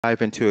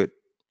dive into it,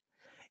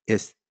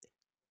 is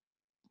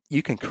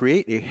you can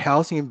create a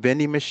housing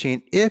vending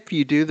machine if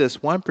you do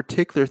this one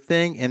particular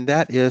thing, and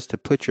that is to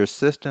put your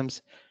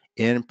systems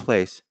in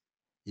place.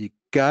 You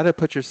got to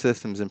put your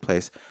systems in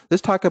place.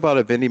 Let's talk about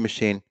a vending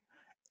machine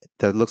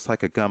that looks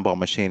like a gumball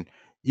machine.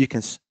 You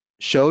can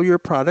show your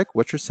product,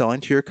 what you're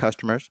selling to your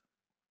customers.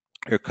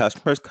 Your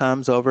customers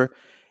comes over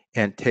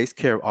and takes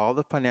care of all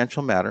the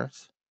financial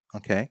matters,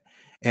 okay?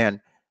 And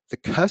the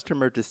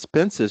customer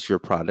dispenses your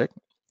product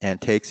and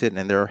takes it,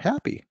 and they're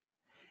happy.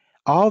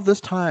 All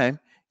this time,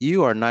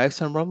 you are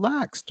nice and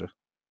relaxed.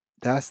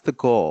 That's the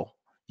goal.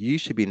 You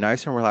should be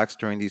nice and relaxed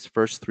during these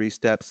first 3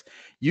 steps.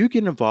 You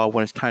get involved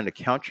when it's time to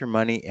count your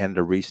money and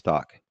to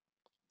restock.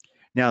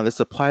 Now, let's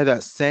apply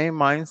that same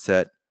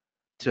mindset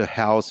to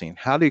housing.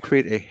 How do you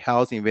create a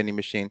housing vending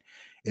machine?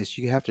 Is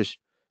you have to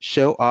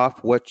show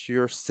off what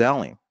you're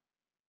selling.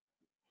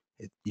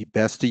 It's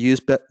best to use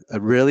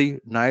really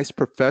nice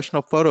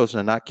professional photos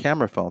and not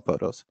camera phone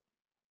photos.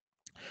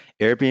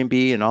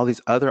 Airbnb and all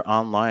these other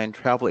online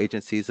travel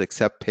agencies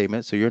accept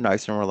payment, so you're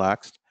nice and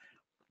relaxed.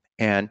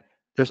 And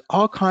there's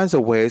all kinds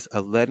of ways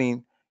of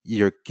letting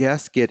your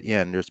guests get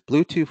in. There's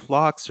Bluetooth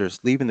locks, there's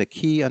leaving the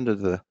key under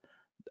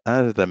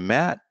the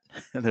mat,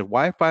 and the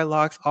Wi-Fi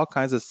locks, all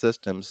kinds of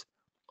systems.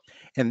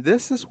 And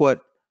this is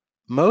what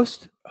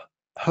most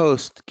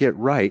hosts get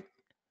right.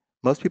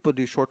 Most people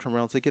do short-term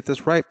rentals, they get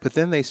this right, but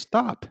then they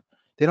stop.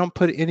 They don't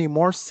put any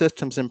more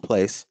systems in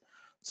place.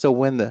 So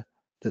when the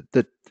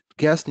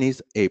guest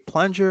needs a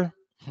plunger,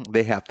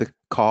 they have to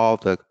call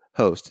the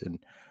host. And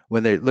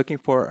when they're looking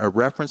for a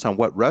reference on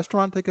what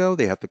restaurant to go,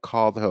 they have to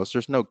call the host.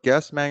 There's no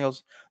guest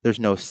manuals, there's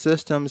no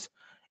systems,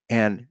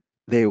 and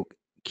they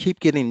keep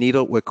getting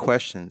needled with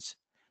questions.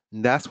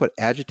 And that's what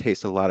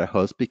agitates a lot of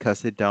hosts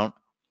because they don't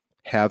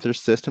have their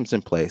systems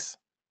in place.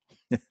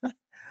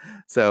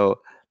 So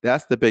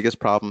that's the biggest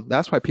problem.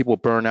 That's why people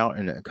burn out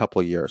in a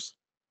couple of years,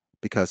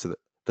 because of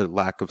the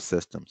lack of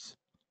systems.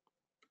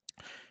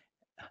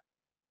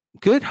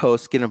 Good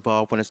hosts get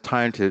involved when it's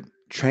time to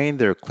train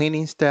their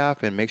cleaning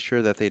staff and make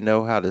sure that they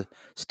know how to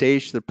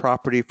stage the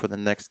property for the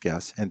next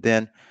guest. And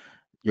then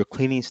your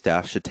cleaning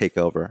staff should take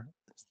over.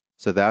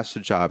 So that's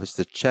the job, is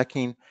to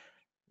checking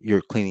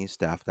your cleaning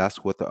staff. That's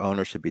what the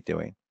owner should be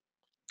doing.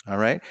 All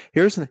right.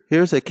 Here's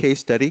a case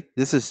study.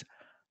 This is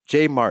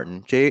Jay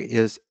Martin. Jay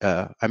is,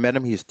 I met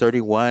him, he's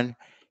 31.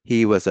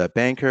 He was a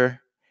banker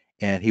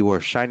and he wore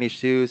shiny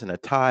shoes and a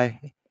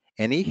tie,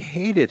 and he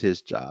hated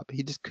his job.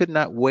 He just could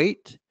not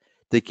wait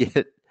to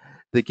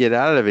get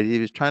out of it. He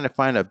was trying to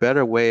find a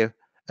better way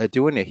of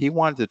doing it. He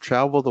wanted to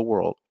travel the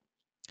world,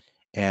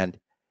 and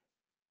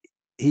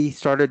he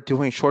started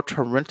doing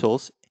short-term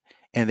rentals,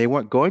 and they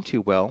weren't going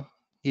too well.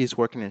 He's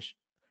working in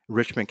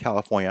Richmond,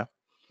 California,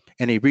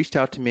 and he reached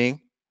out to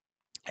me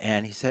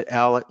and he said,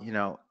 Al,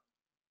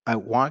 I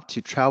want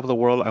to travel the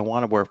world. I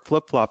want to wear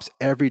flip-flops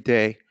every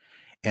day,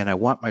 and I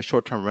want my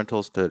short-term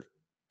rentals to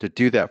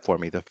do that for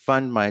me, to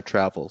fund my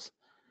travels.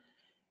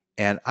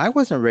 And I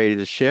wasn't ready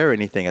to share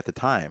anything at the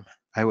time.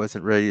 I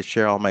wasn't ready to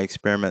share all my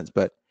experiments,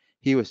 but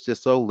he was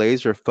just so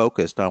laser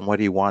focused on what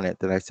he wanted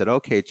that I said,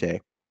 okay, Jay,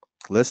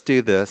 let's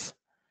do this.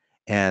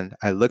 And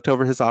I looked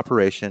over his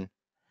operation,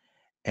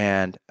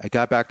 and I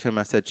got back to him.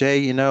 I said, Jay,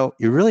 you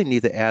really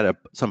need to add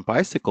some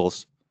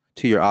bicycles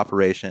to your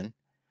operation,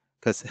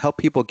 because help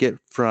people get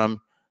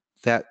from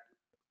that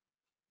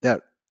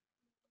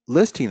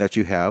listing that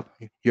you have,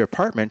 your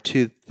apartment,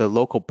 to the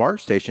local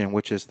BART station,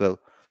 which is the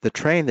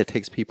train that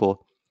takes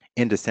people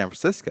into San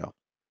Francisco.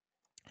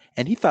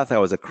 And he thought that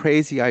was a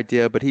crazy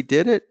idea, but he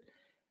did it.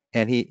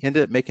 And he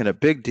ended up making a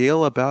big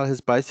deal about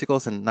his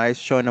bicycles and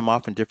showing them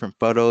off in different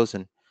photos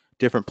and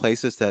different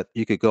places that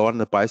you could go on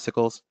the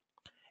bicycles.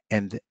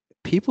 And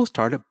people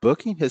started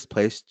booking his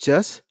place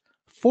just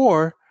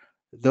for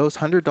those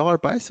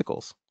 $100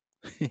 bicycles.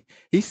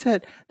 He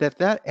said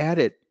that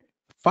added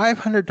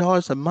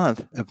 $500 a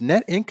month of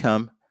net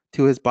income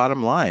to his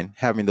bottom line,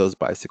 having those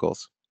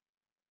bicycles.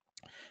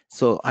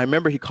 So I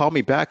remember he called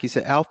me back. He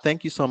said, Al,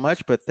 thank you so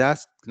much, but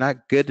that's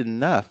not good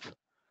enough.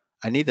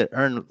 I need to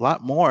earn a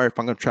lot more if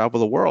I'm going to travel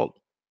the world.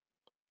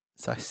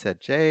 So I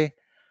said, Jay,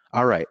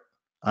 all right,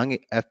 I'm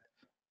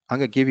going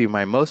to give you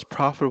my most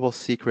profitable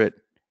secret.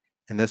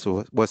 And this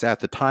was at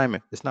the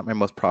time, it's not my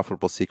most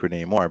profitable secret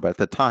anymore, but at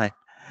the time,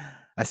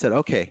 I said,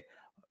 okay,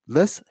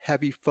 let's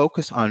have you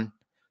focus on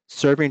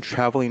serving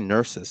traveling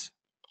nurses,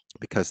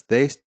 because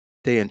they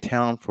stay in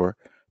town for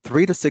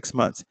 3 to 6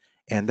 months.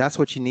 And that's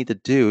what you need to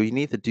do. You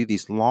need to do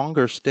these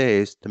longer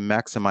stays to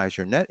maximize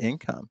your net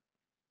income.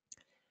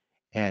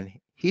 And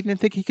he didn't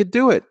think he could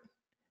do it.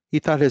 He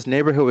thought his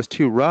neighborhood was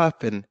too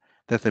rough, and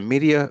that the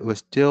media was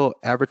still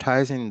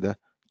advertising the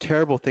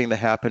terrible thing that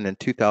happened in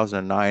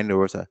 2009. There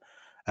was a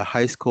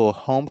high school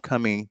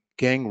homecoming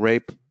gang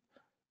rape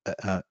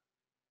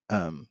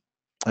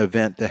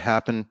event that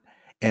happened,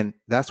 and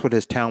that's what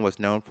his town was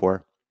known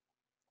for.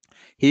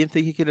 He didn't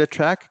think he could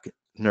attract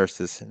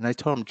nurses. And I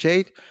told him,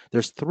 Jay,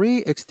 there's 3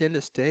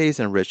 extended stays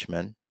in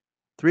Richmond,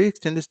 3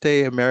 extended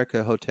stay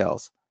America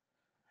hotels.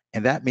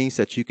 And that means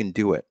that you can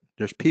do it.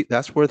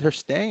 That's where they're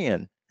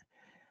staying.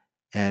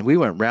 And we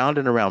went round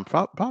and around,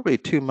 probably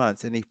 2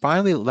 months, and he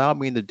finally allowed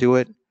me to do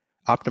it,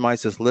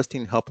 optimize his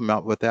listing, help him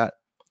out with that.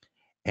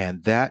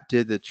 And that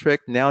did the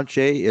trick. Now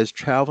Jay is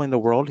traveling the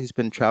world. He's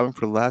been traveling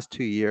for the last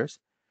 2 years.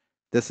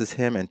 This is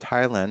him in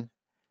Thailand.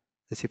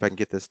 Let's see if I can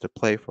get this to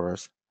play for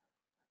us.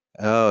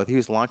 Oh, he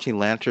was launching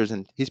lanterns,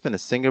 and he's been to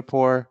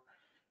Singapore.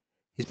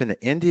 He's been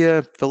to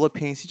India,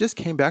 Philippines. He just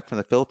came back from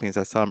the Philippines.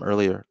 I saw him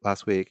earlier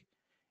last week,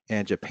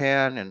 and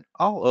Japan, and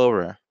all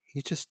over.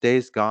 He just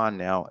stays gone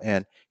now,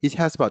 and he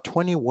has about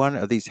 21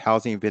 of these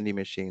housing vending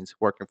machines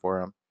working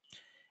for him.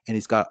 And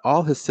he's got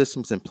all his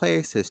systems in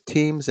place, his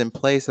teams in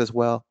place as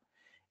well.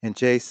 And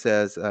Jay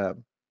says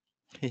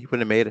he would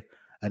have made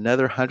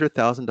another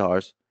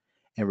 $100,000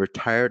 and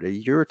retired a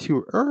year or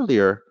two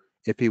earlier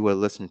if he would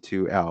listen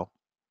to Al.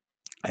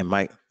 And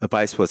my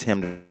advice was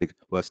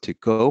to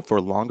go for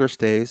longer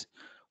stays,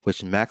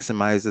 which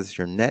maximizes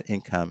your net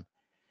income,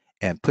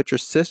 and put your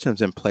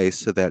systems in place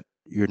so that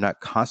you're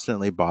not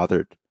constantly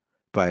bothered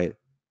by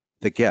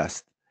the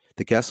guests.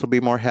 The guests will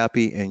be more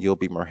happy and you'll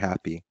be more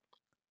happy.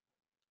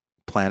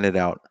 Plan it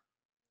out.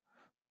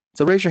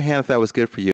 So raise your hand if that was good for you.